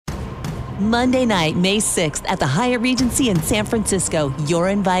Monday night, May 6th at the Hyatt Regency in San Francisco. You're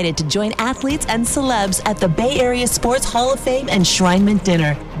invited to join athletes and celebs at the Bay Area Sports Hall of Fame Enshrinement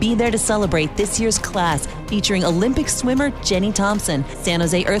Dinner. Be there to celebrate this year's class, featuring Olympic swimmer Jenny Thompson, San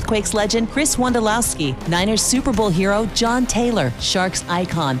Jose Earthquakes legend Chris Wondolowski, Niners Super Bowl hero John Taylor, Sharks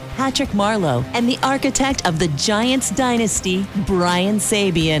icon Patrick Marleau, and the architect of the Giants dynasty, Brian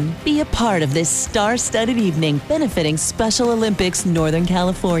Sabian. Be a part of this star-studded evening benefiting Special Olympics Northern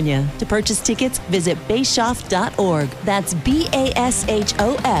California. To purchase tickets, visit bashoff.org. That's BASHOF.org.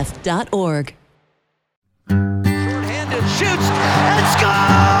 Short-handed shoots and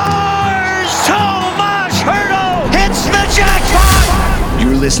scores! Tomas Hertl hits the jackpot!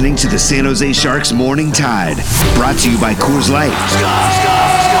 You're listening to the San Jose Sharks Morning Tide, brought to you by Coors Light.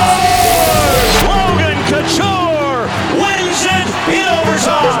 Logan Couture wins it in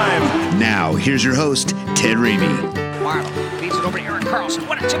overtime! Now, here's your host, Ted Ramey. Marleau feeds it over to Erik Karlsson.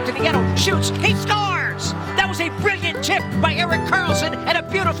 What a tip to Nieto. Shoots. He scores! That was a brilliant tip by Erik Karlsson and a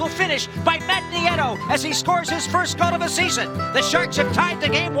beautiful finish by Matt Nieto as he scores his first goal of the season. The Sharks have tied the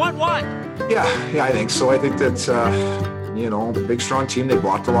game 1-1. Yeah, I think so. I think that, the big, strong team, they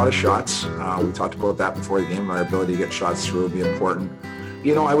blocked a lot of shots. We talked about that before the game. Our ability to get shots through would be important.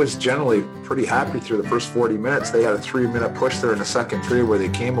 I was generally pretty happy through the first 40 minutes. They had a 3-minute push there in the second period where they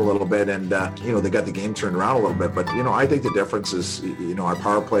came a little bit and, they got the game turned around a little bit. But, I think the difference is, our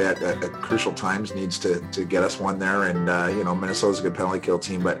power play at crucial times needs to get us one there. And, Minnesota's a good penalty kill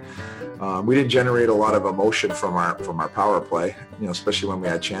team, but we didn't generate a lot of emotion from our power play, especially when we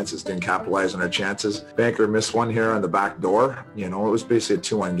had chances, didn't capitalize on our chances. Banker missed one here on the back door. It was basically a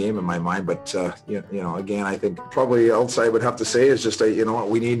 2-1 game in my mind. But, again, I think probably else I would have to say is just,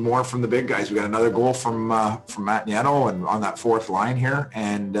 we need more from the big guys. We got another goal from Matt Nieto and on that fourth line here.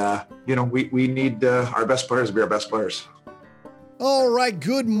 And, we need our best players to be our best players. All right,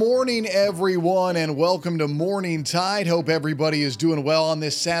 good morning, everyone, and welcome to Morning Tide. Hope everybody is doing well on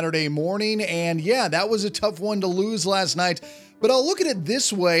this Saturday morning. And yeah, that was a tough one to lose last night, but I'll look at it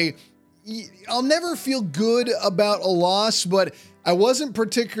this way. I'll never feel good about a loss, but I wasn't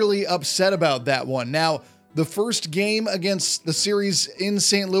particularly upset about that one. Now, the first game against the series in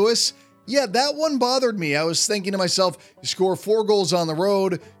St. Louis, yeah, that one bothered me. I was thinking to myself, you score 4 goals on the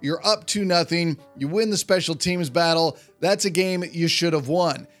road, you're up 2-0, you win the special teams battle. That's a game you should have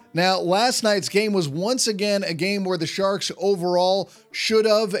won. Now, last night's game was once again a game where the Sharks overall should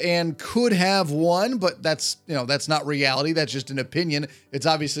have and could have won, but that's not reality. That's just an opinion. It's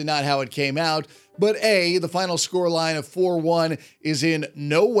obviously not how it came out. But the final score line of 4-1 is in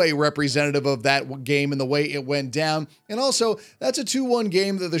no way representative of that game and the way it went down. And also, that's a 2-1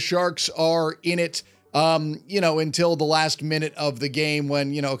 game that the Sharks are in it, until the last minute of the game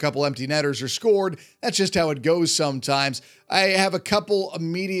when, a couple empty netters are scored. That's just how it goes sometimes. I have a couple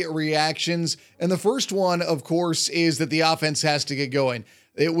immediate reactions. And the first one, of course, is that the offense has to get going.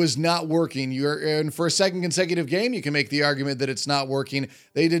 It was not working. And for a second consecutive game, you can make the argument that it's not working.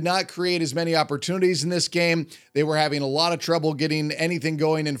 They did not create as many opportunities in this game. They were having a lot of trouble getting anything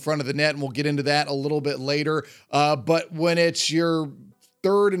going in front of the net, and we'll get into that a little bit later. But when it's your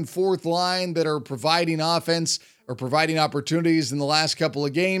third and fourth line that are providing offense or providing opportunities in the last couple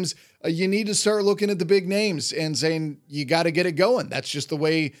of games, you need to start looking at the big names and saying, you got to get it going. That's just the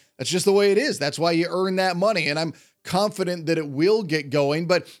way it is. That's why you earn that money. And I'm confident that it will get going.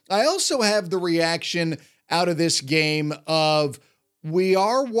 But I also have the reaction out of this game of we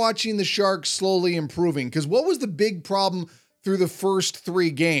are watching the Sharks slowly improving. Because what was the big problem through the first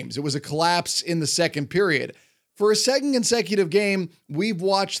 3 games? It was a collapse in the second period. For a second consecutive game, we've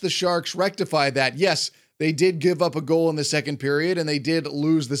watched the Sharks rectify that. Yes, they did give up a goal in the second period, and they did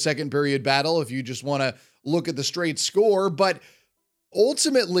lose the second period battle if you just want to look at the straight score. But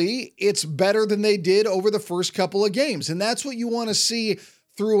ultimately, it's better than they did over the first couple of games. And that's what you want to see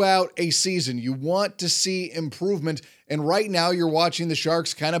throughout a season. You want to see improvement. And right now, you're watching the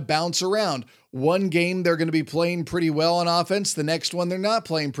Sharks kind of bounce around. One game, they're going to be playing pretty well on offense. The next one, they're not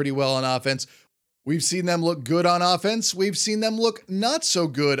playing pretty well on offense. We've seen them look good on offense. We've seen them look not so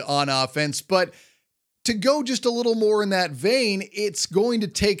good on offense. But to go just a little more in that vein, it's going to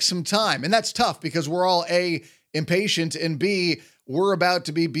take some time. And that's tough because we're all A, impatient, and B, we're about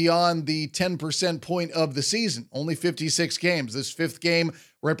to be beyond the 10% point of the season. Only 56 games. This 5th game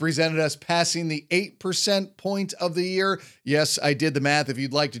represented us passing the 8% point of the year. Yes, I did the math if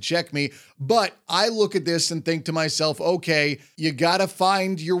you'd like to check me. But I look at this and think to myself, okay, you got to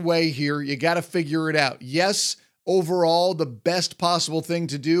find your way here. You got to figure it out. Yes, overall, the best possible thing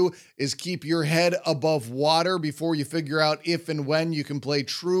to do is keep your head above water before you figure out if and when you can play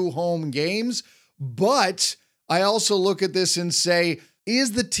true home games. But I also look at this and say,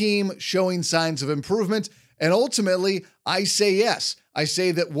 Is the team showing signs of improvement? And ultimately, I say yes. I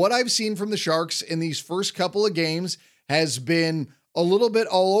say that what I've seen from the Sharks in these first couple of games has been a little bit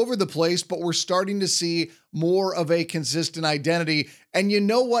all over the place, but we're starting to see more of a consistent identity. And you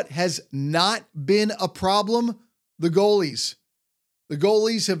know what has not been a problem? The goalies. The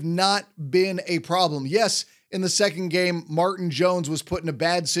goalies have not been a problem. Yes, in the second game, Martin Jones was put in a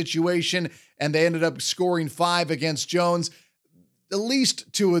bad situation, and they ended up scoring 5 against Jones. At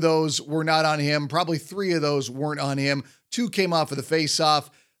least 2 of those were not on him. Probably 3 of those weren't on him. 2 came off of the faceoff.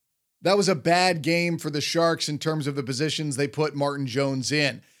 That was a bad game for the Sharks in terms of the positions they put Martin Jones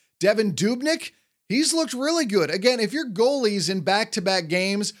in. Devan Dubnyk, he's looked really good. Again, if your goalies in back-to-back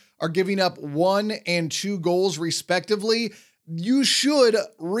games are giving up 1 and 2 goals respectively, you should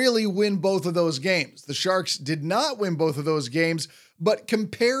really win both of those games. The Sharks did not win both of those games, but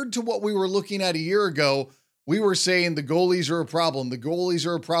compared to what we were looking at a year ago, we were saying the goalies are a problem. The goalies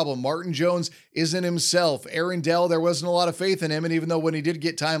are a problem. Martin Jones isn't himself. Aaron Dell, there wasn't a lot of faith in him. And even though when he did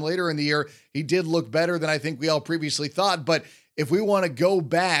get time later in the year, he did look better than I think we all previously thought. But if we want to go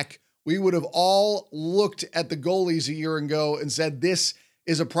back, we would have all looked at the goalies a year ago and said, this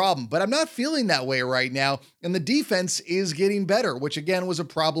is a problem. But I'm not feeling that way right now. And the defense is getting better, which again was a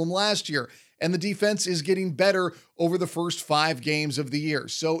problem last year. And the defense is getting better over the first 5 games of the year.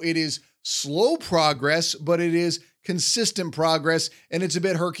 So it is slow progress, but it is consistent progress, and it's a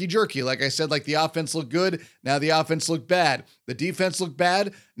bit herky-jerky. Like I said, like the offense looked good, now the offense looked bad. The defense looked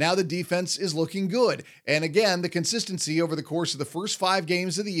bad, now the defense is looking good. And again, the consistency over the course of the first 5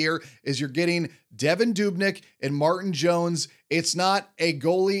 games of the year is you're getting Devan Dubnyk and Martin Jones. It's not a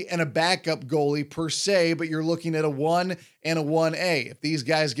goalie and a backup goalie per se, but you're looking at a 1 and a 1A. If these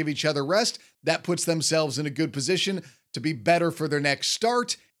guys give each other rest, that puts themselves in a good position to be better for their next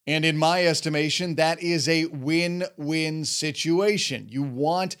start. And in my estimation, that is a win-win situation. You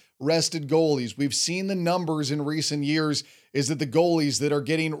want rested goalies. We've seen the numbers in recent years is that the goalies that are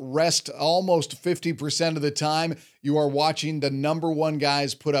getting rest almost 50% of the time, you are watching the number 1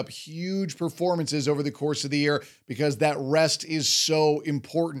 guys put up huge performances over the course of the year because that rest is so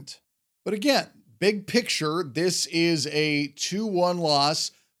important. But again, big picture, this is a 2-1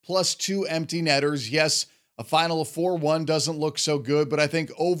 loss plus 2 empty netters. Yes, a final of 4-1 doesn't look so good, but I think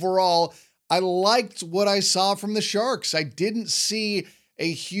overall, I liked what I saw from the Sharks. I didn't see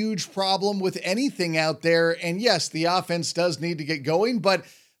a huge problem with anything out there. And yes, the offense does need to get going, but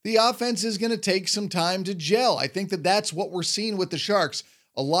the offense is going to take some time to gel. I think that that's what we're seeing with the Sharks.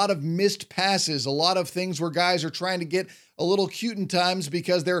 A lot of missed passes, a lot of things where guys are trying to get a little cute in times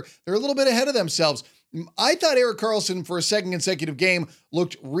because they're a little bit ahead of themselves. I thought Erik Karlsson for a second consecutive game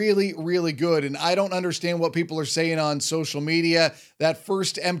looked really, really good. And I don't understand what people are saying on social media. That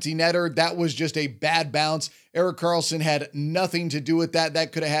first empty netter, that was just a bad bounce. Erik Karlsson had nothing to do with that.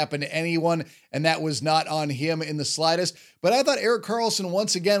 That could have happened to anyone, and that was not on him in the slightest. But I thought Erik Karlsson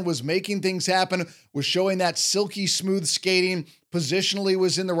once again was making things happen, was showing that silky smooth skating, positionally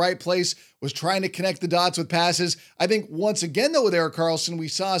was in the right place, was trying to connect the dots with passes. I think once again, though, with Erik Karlsson, we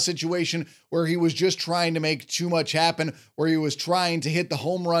saw a situation where he was just trying to make too much happen, where he was trying to hit the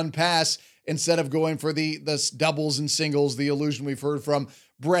home run pass instead of going for the doubles and singles, the illusion we've heard from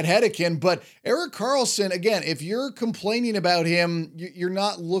Bret Hedican. But Erik Karlsson, again, if you're complaining about him, you're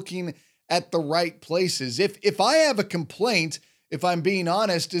not looking at the right places. If I have a complaint, if I'm being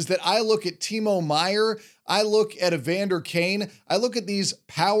honest, is that I look at Timo Meier, I look at Evander Kane, I look at these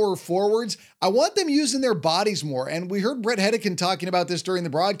power forwards. I want them using their bodies more. And we heard Bret Hedican talking about this during the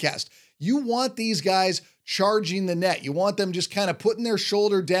broadcast. You want these guys charging the net. You want them just kind of putting their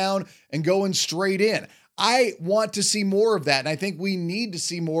shoulder down and going straight in. I want to see more of that. And I think we need to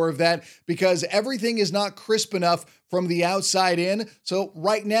see more of that because everything is not crisp enough from the outside in. So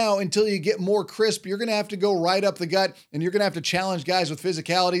right now, until you get more crisp, you're going to have to go right up the gut and you're going to have to challenge guys with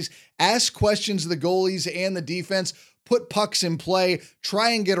physicalities, ask questions of the goalies and the defense, put pucks in play,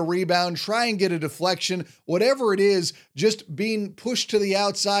 try and get a rebound, try and get a deflection, whatever it is, just being pushed to the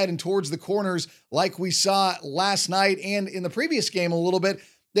outside and towards the corners like we saw last night and in the previous game a little bit.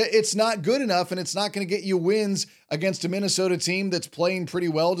 It's not good enough, and it's not going to get you wins against a Minnesota team that's playing pretty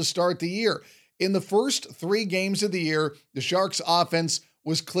well to start the year. In the first 3 games of the year, the Sharks' offense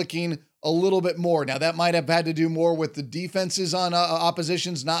was clicking a little bit more. Now, that might have had to do more with the defenses on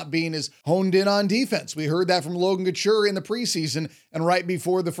oppositions not being as honed in on defense. We heard that from Logan Couture in the preseason and right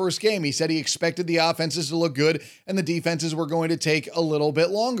before the first game. He said he expected the offenses to look good and the defenses were going to take a little bit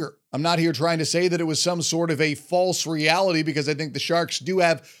longer. I'm not here trying to say that it was some sort of a false reality because I think the Sharks do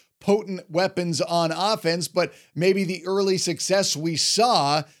have potent weapons on offense, but maybe the early success we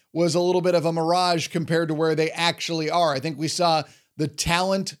saw was a little bit of a mirage compared to where they actually are. I think we saw the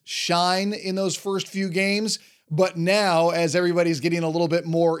talent shine in those first few games. But now, as everybody's getting a little bit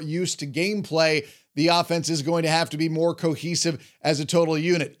more used to gameplay, the offense is going to have to be more cohesive as a total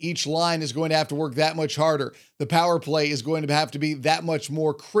unit. Each line is going to have to work that much harder. The power play is going to have to be that much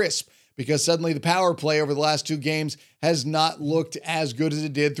more crisp, because suddenly the power play over the last 2 games has not looked as good as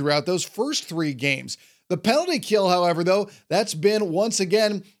it did throughout those first 3 games. The penalty kill, however, though, that's been once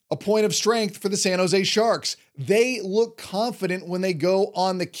again a point of strength for the San Jose Sharks. They look confident when they go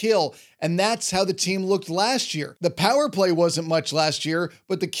on the kill, and that's how the team looked last year. The power play wasn't much last year,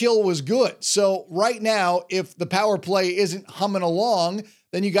 but the kill was good. So right now, if the power play isn't humming along,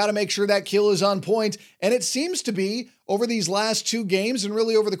 then you got to make sure that kill is on point. And it seems to be over these last 2 games, and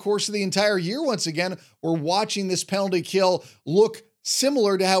really over the course of the entire year. Once again, we're watching this penalty kill look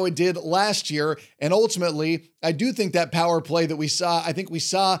similar to how it did last year. And ultimately, I do think that power play that we saw, I think we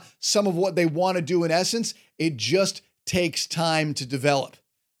saw some of what they want to do in essence. It just takes time to develop.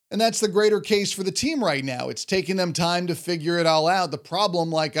 And that's the greater case for the team right now. It's taking them time to figure it all out. The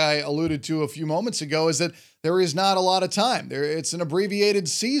problem, like I alluded to a few moments ago, is that there is not a lot of time. It's an abbreviated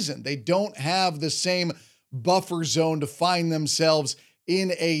season. They don't have the same buffer zone to find themselves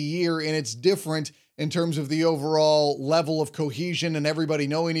in a year, and it's different in terms of the overall level of cohesion and everybody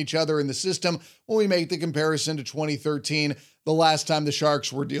knowing each other in the system when we make the comparison to 2013, the last time the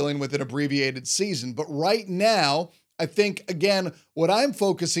Sharks were dealing with an abbreviated season. But right now, I think, again, what I'm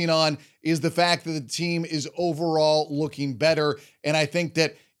focusing on is the fact that the team is overall looking better. And I think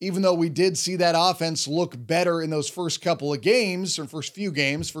that even though we did see that offense look better in those first couple of games, or first few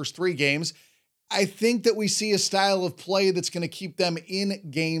games, first 3 games, I think that we see a style of play that's going to keep them in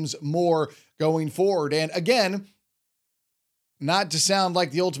games more going forward. And again, not to sound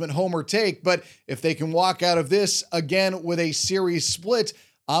like the ultimate homer take, but if they can walk out of this again with a series split,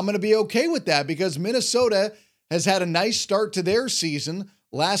 I'm going to be okay with that, because Minnesota has had a nice start to their season.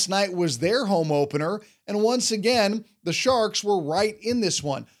 Last night was their home opener. And once again, the Sharks were right in this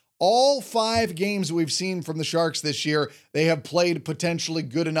one. All 5 games we've seen from the Sharks this year, they have played potentially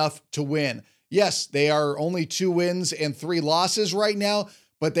good enough to win. Yes, they are only 2 wins and 3 losses right now,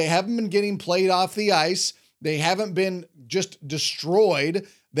 but they haven't been getting played off the ice. They haven't been just destroyed.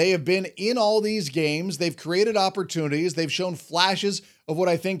 They have been in all these games. They've created opportunities. They've shown flashes of what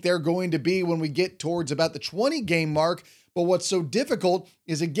I think they're going to be when we get towards about the 20-game mark. But what's so difficult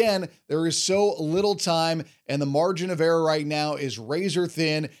is, again, there is so little time, and the margin of error right now is razor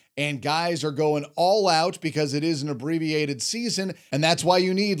thin, and guys are going all out because it is an abbreviated season, and that's why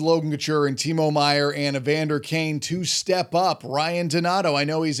you need Logan Couture and Timo Meier and Evander Kane to step up. Ryan Donato, I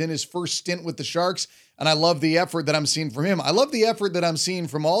know he's in his first stint with the Sharks, and I love the effort that I'm seeing from him. I love the effort that I'm seeing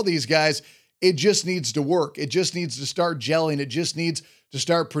from all these guys. It just needs to work. It just needs to start gelling. It just needs to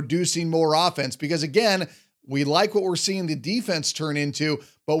start producing more offense, because, again, we like what we're seeing the defense turn into,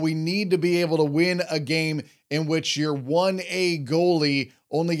 but we need to be able to win a game in which your 1A goalie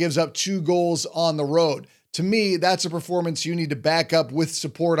only gives up 2 goals on the road. To me, that's a performance you need to back up with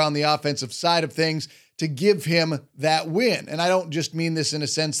support on the offensive side of things to give him that win. And I don't just mean this in a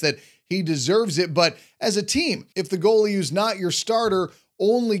sense that he deserves it, but as a team, if the goalie who's not your starter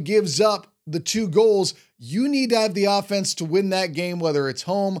only gives up the 2 goals, you need to have the offense to win that game, whether it's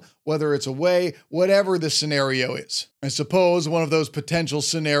home, whether it's away, whatever the scenario is. I suppose one of those potential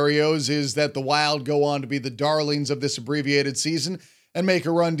scenarios is that the Wild go on to be the darlings of this abbreviated season and make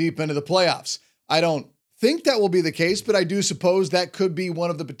a run deep into the playoffs. I don't think that will be the case, but I do suppose that could be one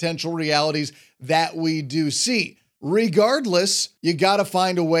of the potential realities that we do see. Regardless, you got to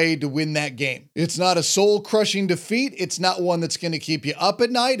find a way to win that game. It's not a soul-crushing defeat. It's not one that's going to keep you up at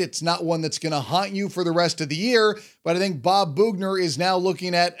night. It's not one that's going to haunt you for the rest of the year. But I think Bob Boughner is now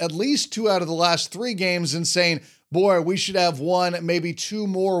looking at least 2 out of the last 3 games and saying, boy, we should have 1, maybe 2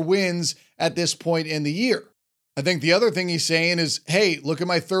 more wins at this point in the year. I think the other thing he's saying is, hey, look at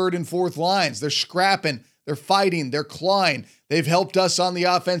my 3rd and 4th lines. They're scrapping, they're fighting, they're clawing. They've helped us on the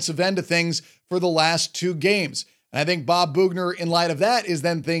offensive end of things for the last 2 games. And I think Bob Boughner, in light of that, is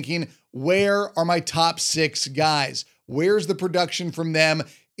then thinking, where are my top 6 guys? Where's the production from them?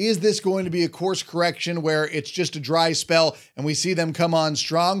 Is this going to be a course correction where it's just a dry spell and we see them come on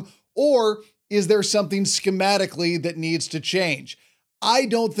strong? Or is there something schematically that needs to change? I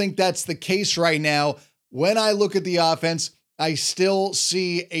don't think that's the case right now. When I look at the offense, I still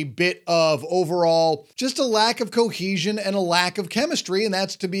see a bit of overall just a lack of cohesion and a lack of chemistry, and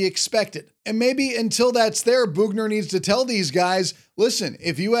that's to be expected. And maybe until that's there, Boughner needs to tell these guys, listen,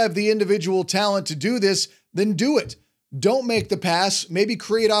 if you have the individual talent to do this, then do it. Don't make the pass. Maybe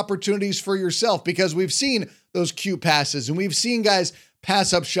create opportunities for yourself, because we've seen those cute passes and we've seen guys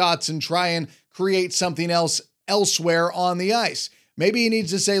pass up shots and try and create something else elsewhere on the ice. Maybe he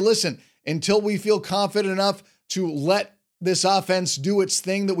needs to say, listen, until we feel confident enough to let this offense do its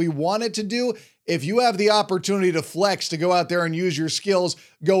thing that we want it to do, if you have the opportunity to flex, to go out there and use your skills,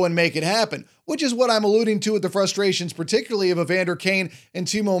 go and make it happen, which is what I'm alluding to with the frustrations, particularly of Evander Kane and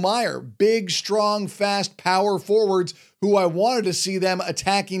Timo Meier. Big, strong, fast power forwards who I wanted to see them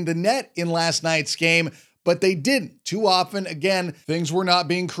attacking the net in last night's game, but they didn't. Too often, again, things were not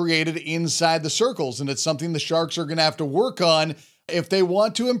being created inside the circles, and it's something the Sharks are going to have to work on if they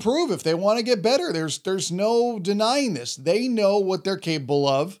want to improve, if they want to get better. There's no denying this. They know what they're capable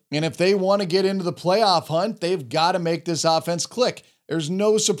of, and if they want to get into the playoff hunt, they've got to make this offense click. There's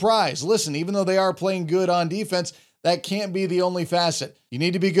no surprise. Listen, even though they are playing good on defense, that can't be the only facet. You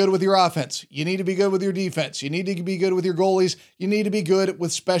need to be good with your offense. You need to be good with your defense. You need to be good with your goalies. You need to be good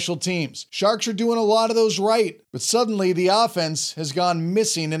with special teams. Sharks are doing a lot of those right, but suddenly the offense has gone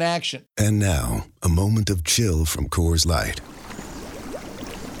missing in action. And now, a moment of chill from Coors Light.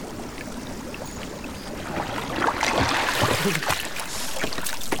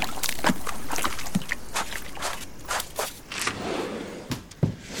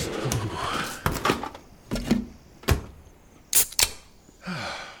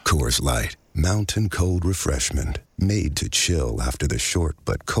 Coors Light, mountain cold refreshment, made to chill after the short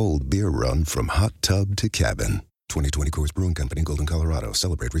but cold beer run from hot tub to cabin. 2020 Coors Brewing Company, Golden, Colorado.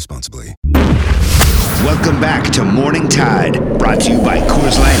 Celebrate responsibly. Welcome back to Morning Tide, brought to you by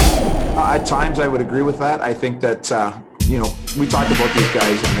Coors Light. At times, I would agree with that. I think that, we talked about these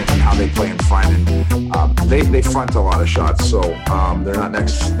guys and how they play in front, and they front a lot of shots, so they're not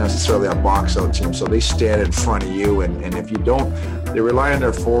necessarily a box-out team, so they stand in front of you, and if you don't, they rely on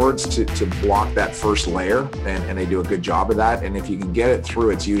their forwards to block that first layer, and they do a good job of that, and if you can get it through,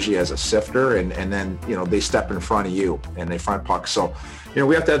 it's usually as a sifter, and then, they step in front of you, and they front puck, so,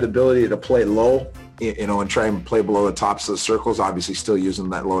 we have to have the ability to play low, and try and play below the tops of the circles, obviously still using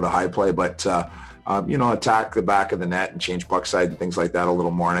that low to high play, but attack the back of the net and change puck side and things like that a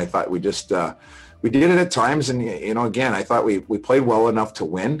little more. And I thought we just, we did it at times. And, again, I thought we played well enough to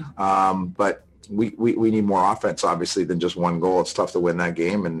win. But we need more offense, obviously, than just one goal. It's tough to win that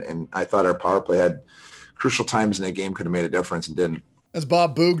game. And I thought our power play had crucial times in that game, could have made a difference and didn't. That's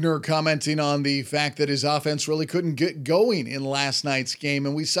Bob Boughner commenting on the fact that his offense really couldn't get going in last night's game.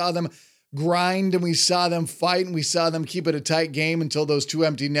 And we saw them grind, and we saw them fight, and we saw them keep it a tight game until those two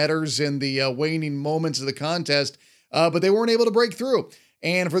empty netters in the waning moments of the contest, but they weren't able to break through.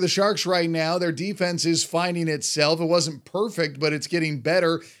 And for the Sharks right now, their defense is finding itself. It wasn't perfect, but it's getting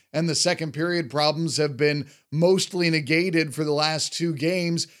better, and the second period problems have been mostly negated for the last two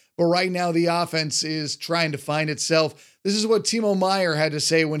games, but right now the offense is trying to find itself. This is what Timo Meier had to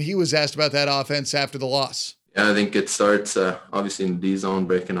say when he was asked about that offense after the loss. Yeah, I think it starts obviously in the D zone,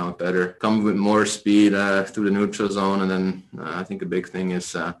 breaking out better, come with more speed through the neutral zone. And then I think a big thing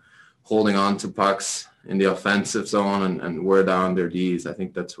is holding on to pucks in the offensive zone and wear down their Ds. I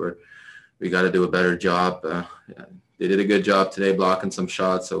think that's where we got to do a better job. They did a good job today blocking some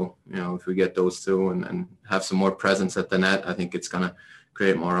shots. So, if we get those two and have some more presence at the net, I think it's going to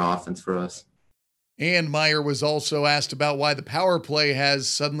create more offense for us. And Meier was also asked about why the power play has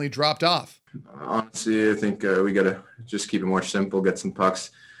suddenly dropped off. Honestly, I think we got to just keep it more simple, get some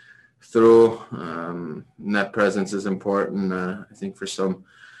pucks through. Net presence is important. I think for some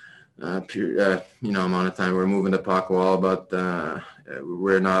amount of time we're moving the puck well, but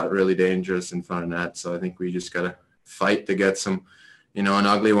we're not really dangerous in front of net. So I think we just got to fight to get some, an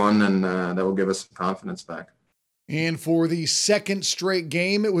ugly one, and that will give us some confidence back. And for the second straight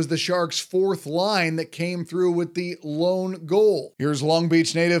game, it was the Sharks' fourth line that came through with the lone goal. Here's Long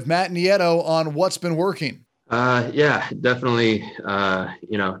Beach native Matt Nieto on what's been working. Yeah, definitely,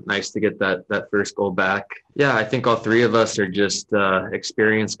 nice to get that first goal back. Yeah, I think all three of us are just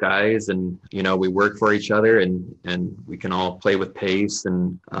experienced guys, and, we work for each other and we can all play with pace,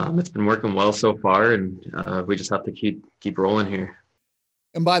 and it's been working well so far, and we just have to keep rolling here.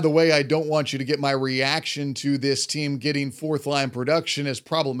 And by the way, I don't want you to get my reaction to this team getting fourth line production as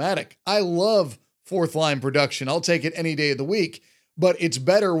problematic. I love fourth line production. I'll take it any day of the week, but it's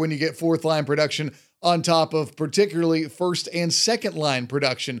better when you get fourth line production on top of particularly first and second line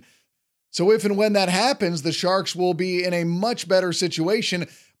production. So if and when that happens, the Sharks will be in a much better situation.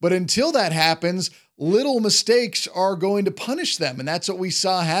 But until that happens, little mistakes are going to punish them. And that's what we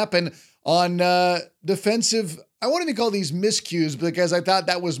saw happen on defensive. I wanted to call these miscues because I thought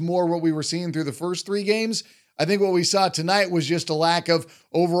that was more what we were seeing through the first three games. I think what we saw tonight was just a lack of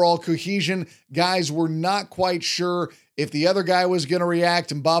overall cohesion. Guys were not quite sure if the other guy was going to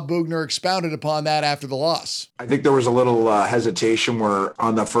react, and Bob Boughner expounded upon that after the loss. I think there was a little hesitation where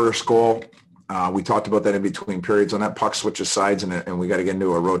on the first goal, We talked about that in between periods. When that puck switches sides and we got to get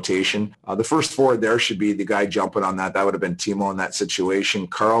into a rotation, the first forward there should be the guy jumping on that. That would have been Timo in that situation.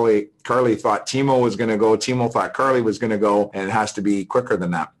 Carly thought Timo was going to go. Timo thought Carly was going to go, and it has to be quicker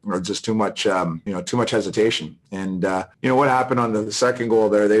than that, or just too much hesitation. And what happened on the second goal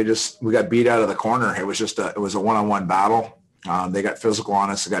there? We got beat out of the corner. It was a one-on-one battle. They got physical on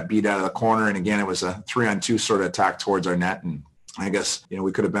us. They got beat out of the corner, and again, it was a 3-on-2 sort of attack towards our net. And I guess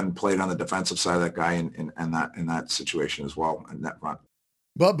we could have been played on the defensive side of that guy in that situation as well in that front.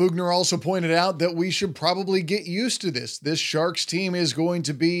 But Boughner also pointed out that we should probably get used to this. This Sharks team is going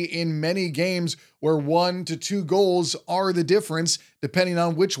to be in many games where 1 to 2 goals are the difference, depending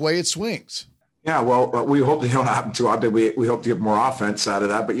on which way it swings. Yeah, well, we hope they don't happen too often. We hope to get more offense out of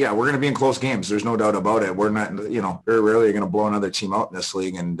that. But yeah, we're going to be in close games. There's no doubt about it. We're not, very rarely going to blow another team out in this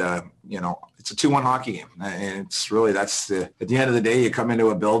league. And, it's a 2-1 hockey game. And it's really, at the end of the day, you come into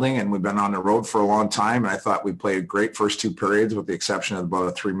a building, and we've been on the road for a long time. And I thought we played great first 2 periods with the exception of about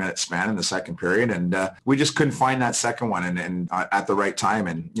a 3-minute span in the second period. And we just couldn't find that second one and at the right time.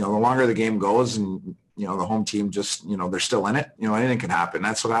 And, the longer the game goes and, the home team just, they're still in it. Anything can happen.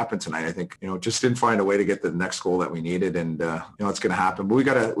 That's what happened tonight. I think, just didn't find a way to get the next goal that we needed. And, it's going to happen. But we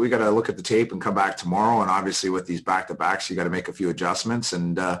got to look at the tape and come back tomorrow. And obviously with these back-to-backs, you got to make a few adjustments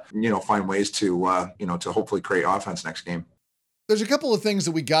and, find ways to, to hopefully create offense next game. There's a couple of things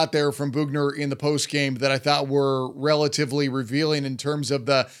that we got there from Boughner in the post game that I thought were relatively revealing in terms of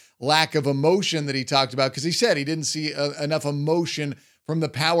the lack of emotion that he talked about. Because he said he didn't see enough emotion from the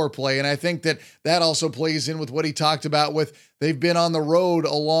power play. And I think that also plays in with what he talked about with they've been on the road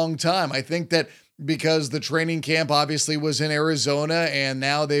a long time. I think that because the training camp obviously was in Arizona and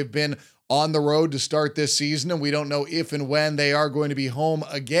now they've been on the road to start this season and we don't know if and when they are going to be home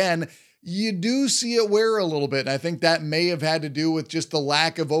again, you do see it wear a little bit. And I think that may have had to do with just the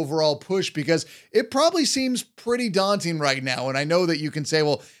lack of overall push because it probably seems pretty daunting right now. And I know that you can say,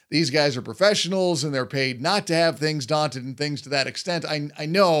 well, these guys are professionals and they're paid not to have things daunted and things to that extent. I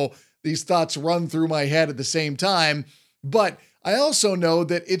know these thoughts run through my head at the same time, but I also know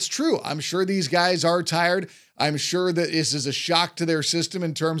that it's true. I'm sure these guys are tired. I'm sure that this is a shock to their system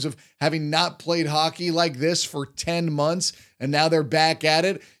in terms of having not played hockey like this for 10 months, and now they're back at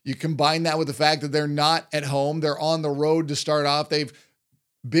it. You combine that with the fact that they're not at home. They're on the road to start off. They've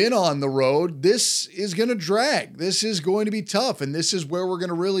been on the road. This is going to drag. This is going to be tough, and this is where we're going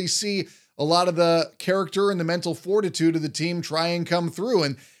to really see a lot of the character and the mental fortitude of the team try and come through.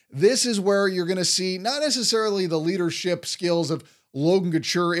 And this is where you're going to see not necessarily the leadership skills of Logan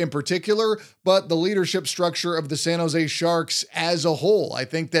Couture in particular, but the leadership structure of the San Jose Sharks as a whole. I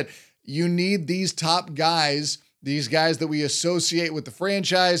think that you need these top guys, these guys that we associate with the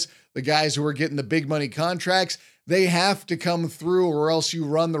franchise, the guys who are getting the big money contracts. They have to come through or else you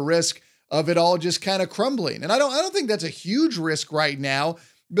run the risk of it all just kind of crumbling. And I don't think that's a huge risk right now,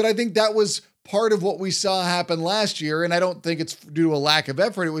 but I think that was part of what we saw happen last year. And I don't think it's due to a lack of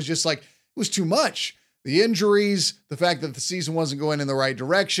effort. It was just like, it was too much. The injuries, the fact that the season wasn't going in the right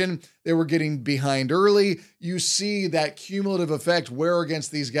direction, they were getting behind early. You see that cumulative effect wear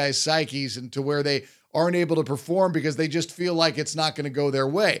against these guys' psyches and to where they aren't able to perform because they just feel like it's not going to go their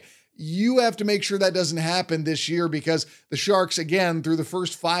way. You have to make sure that doesn't happen this year because the Sharks, again, through the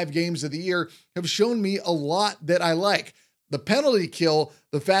first 5 games of the year, have shown me a lot that I like. The penalty kill,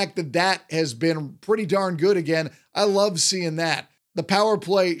 the fact that has been pretty darn good again, I love seeing that. The power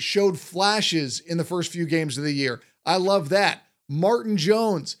play showed flashes in the first few games of the year. I love that. Martin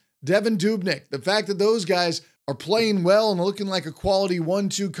Jones, Devin Dubnyk, the fact that those guys are playing well and looking like a quality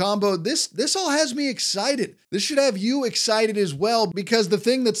 1-2 combo, this all has me excited. This should have you excited as well because the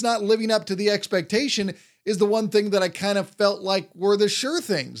thing that's not living up to the expectation is the one thing that I kind of felt like were the sure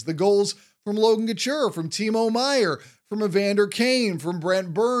things. The goals from Logan Couture, from Timo Meier, from Evander Kane, from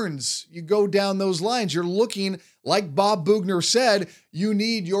Brent Burns. You go down those lines. You're looking, like Bob Boughner said, you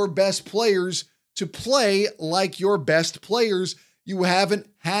need your best players to play like your best players. You haven't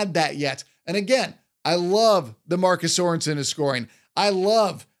had that yet. And again, I love that Marcus Sorensen is scoring. I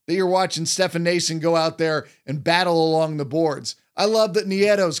love that you're watching Stefan Noesen go out there and battle along the boards. I love that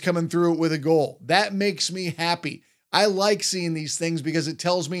Nieto's coming through with a goal. That makes me happy. I like seeing these things because it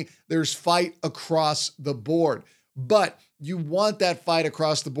tells me there's fight across the board. But you want that fight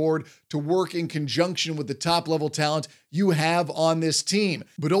across the board to work in conjunction with the top level talent you have on this team.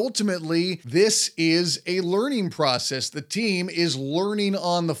 But ultimately, this is a learning process. The team is learning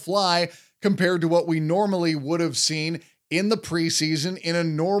on the fly compared to what we normally would have seen in the preseason, in a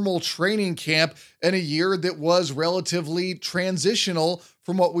normal training camp, in a year that was relatively transitional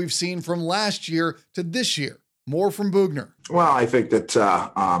from what we've seen from last year to this year. More from Boughner. Well, I think that,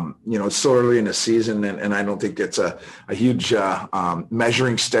 it's so early in the season, and I don't think it's a huge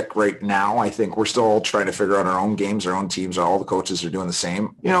measuring stick right now. I think we're still all trying to figure out our own games, our own teams. All the coaches are doing the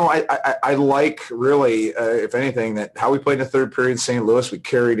same. I like really, if anything, that how we played in the third period in St. Louis, we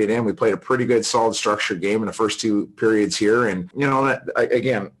carried it in. We played a pretty good, solid, structured game in the first two periods here. And,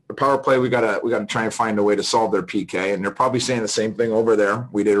 again, the power play, we gotta try and find a way to solve their PK. And they're probably saying the same thing over there.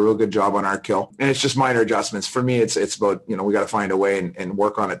 We did a real good job on our kill. And it's just minor adjustments. For me, it's about, we got to find a way and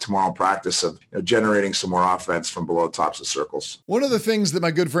work on it tomorrow in practice of generating some more offense from below the tops of circles. One of the things that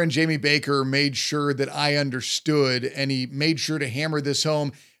my good friend Jamie Baker made sure that I understood, and he made sure to hammer this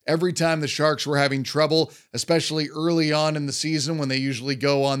home every time the Sharks were having trouble, especially early on in the season when they usually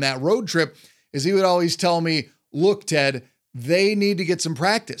go on that road trip, is he would always tell me, look, Ted, they need to get some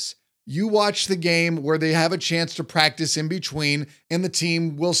practice. You watch the game where they have a chance to practice in between and the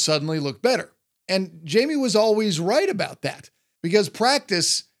team will suddenly look better. And Jamie was always right about that because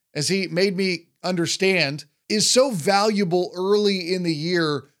practice, as he made me understand, is so valuable early in the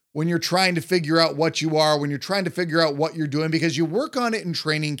year when you're trying to figure out what you are, when you're trying to figure out what you're doing, because you work on it in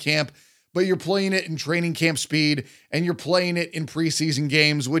training camp, but you're playing it in training camp speed and you're playing it in preseason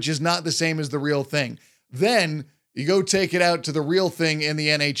games, which is not the same as the real thing. Then you go take it out to the real thing in the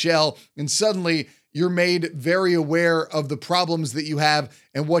NHL, and suddenly you're made very aware of the problems that you have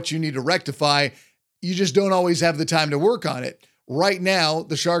and what you need to rectify. You just don't always have the time to work on it. Right now,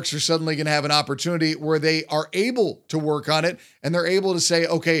 the Sharks are suddenly going to have an opportunity where they are able to work on it and they're able to say,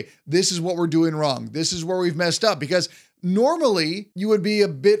 okay, this is what we're doing wrong. This is where we've messed up, because normally you would be a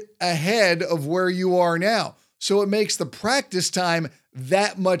bit ahead of where you are now. So it makes the practice time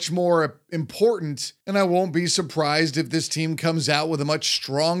that much more important. And I won't be surprised if this team comes out with a much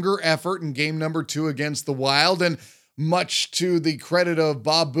stronger effort in game number 2 against the Wild. And much to the credit of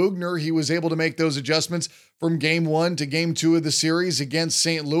Bob Boughner, he was able to make those adjustments from game 1 to game 2 of the series against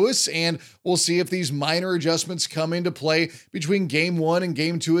St. Louis. And we'll see if these minor adjustments come into play between game 1 and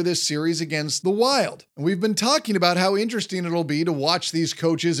game 2 of this series against the Wild. And we've been talking about how interesting it'll be to watch these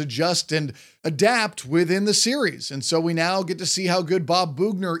coaches adjust and adapt within the series. And so we now get to see how good Bob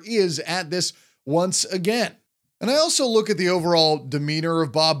Boughner is at this once again. And I also look at the overall demeanor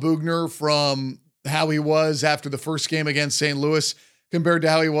of Bob Boughner from how he was after the first game against St. Louis compared to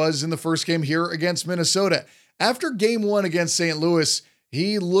how he was in the first game here against Minnesota. After game 1 against St. Louis,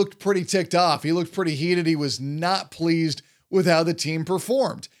 he looked pretty ticked off. He looked pretty heated. He was not pleased with how the team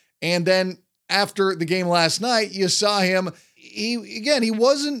performed. And then after the game last night, you saw him, he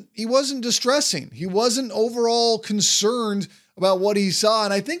wasn't distressing. He wasn't overall concerned about what he saw.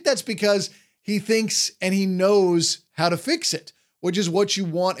 And I think that's because he thinks and he knows how to fix it, which is what you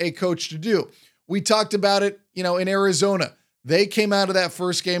want a coach to do. We talked about it, in Arizona. They came out of that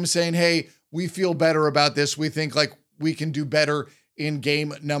first game saying, hey, we feel better about this. We think like we can do better in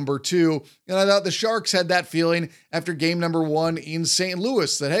game number 2. And I thought the Sharks had that feeling after game number 1 in St.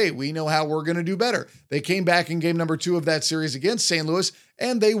 Louis that, hey, we know how we're going to do better. They came back in game number 2 of that series against St. Louis,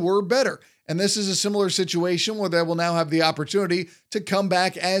 and they were better. And this is a similar situation where they will now have the opportunity to come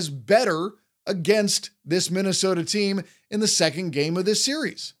back as better against this Minnesota team in the second game of this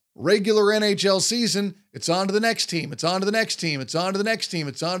series. Regular NHL season, it's on to the next team. It's on to the next team. It's on to the next team.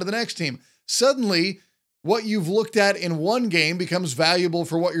 It's on to the next team. Suddenly, what you've looked at in one game becomes valuable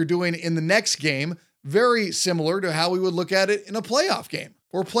for what you're doing in the next game, very similar to how we would look at it in a playoff game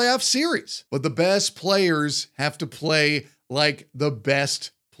or playoff series. But the best players have to play like the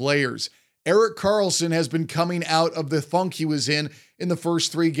best players. Erik Karlsson has been coming out of the funk he was in the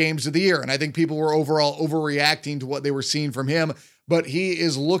first 3 games of the year. And I think people were overall overreacting to what they were seeing from him. But he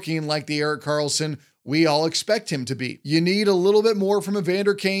is looking like the Erik Karlsson we all expect him to be. You need a little bit more from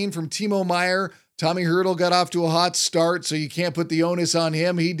Evander Kane, from Timo Meier. Tommy Hertl got off to a hot start, so you can't put the onus on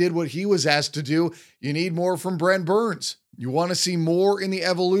him. He did what he was asked to do. You need more from Brent Burns. You want to see more in the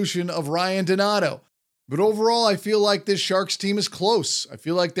evolution of Ryan Donato. But overall, I feel like this Sharks team is close. I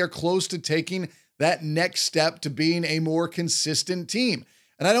feel like they're close to taking that next step to being a more consistent team.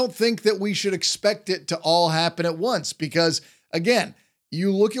 And I don't think that we should expect it to all happen at once because, again,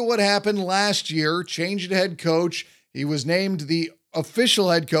 you look at what happened last year, changed head coach. He was named the official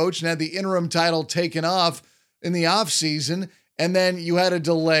head coach and had the interim title taken off in the offseason. And then you had a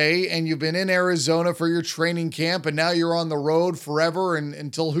delay and you've been in Arizona for your training camp. And now you're on the road forever and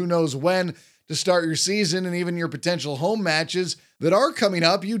until who knows when to start your season, and even your potential home matches that are coming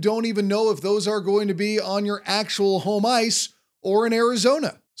up. You don't even know if those are going to be on your actual home ice or in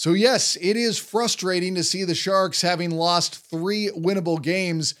Arizona. So yes, it is frustrating to see the Sharks having lost 3 winnable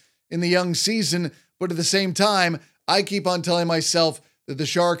games in the young season, but at the same time, I keep on telling myself that the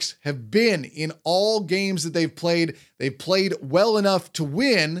Sharks have been in all games that they've played. They've played well enough to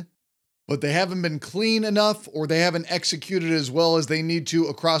win, but they haven't been clean enough, or they haven't executed as well as they need to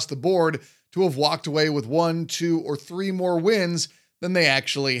across the board to have walked away with 1, 2, or 3 more wins than they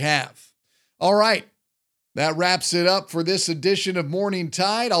actually have. All right, that wraps it up for this edition of Morning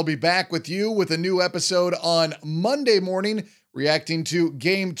Tide. I'll be back with you with a new episode on Monday morning, reacting to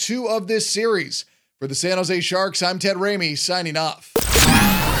Game 2 of this series. For the San Jose Sharks, I'm Ted Ramey, signing off.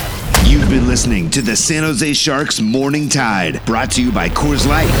 You've been listening to the San Jose Sharks Morning Tide, brought to you by Coors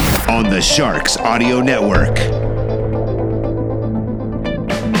Light on the Sharks Audio Network.